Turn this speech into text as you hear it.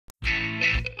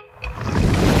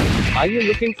Are you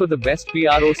looking for the best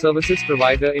PRO services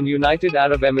provider in United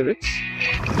Arab Emirates?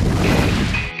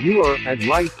 You are at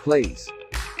right place.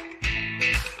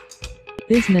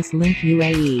 Business Link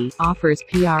UAE offers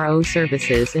PRO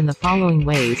services in the following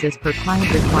ways as per client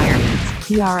requirements: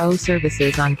 PRO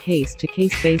services on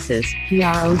case-to-case basis,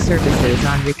 PRO services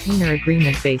on retainer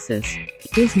agreement basis.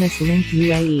 Business Link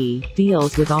UAE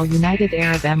deals with all United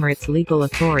Arab Emirates legal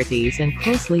authorities and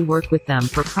closely work with them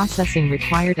for processing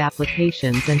required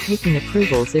applications and taking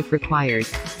approvals if required.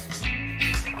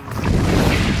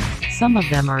 Some of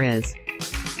them are as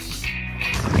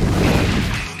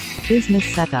business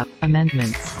setup,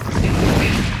 amendments.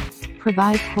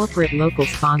 Provide corporate local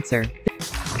sponsor.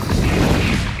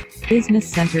 Business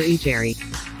Center Ejari.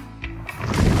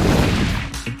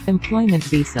 Employment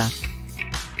visa.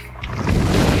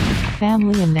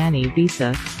 Family and nanny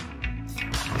visa.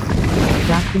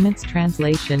 Documents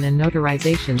translation and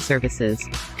notarization services.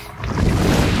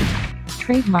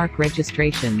 Trademark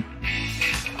registration.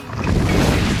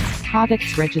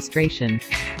 Products registration.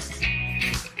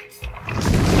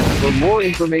 For more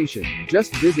information,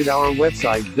 just visit our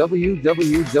website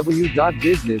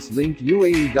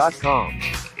www.businesslinkuae.com.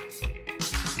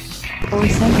 Or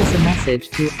send us a message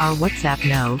to our WhatsApp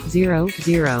no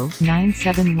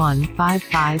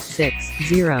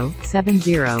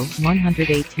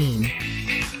 00971556070118.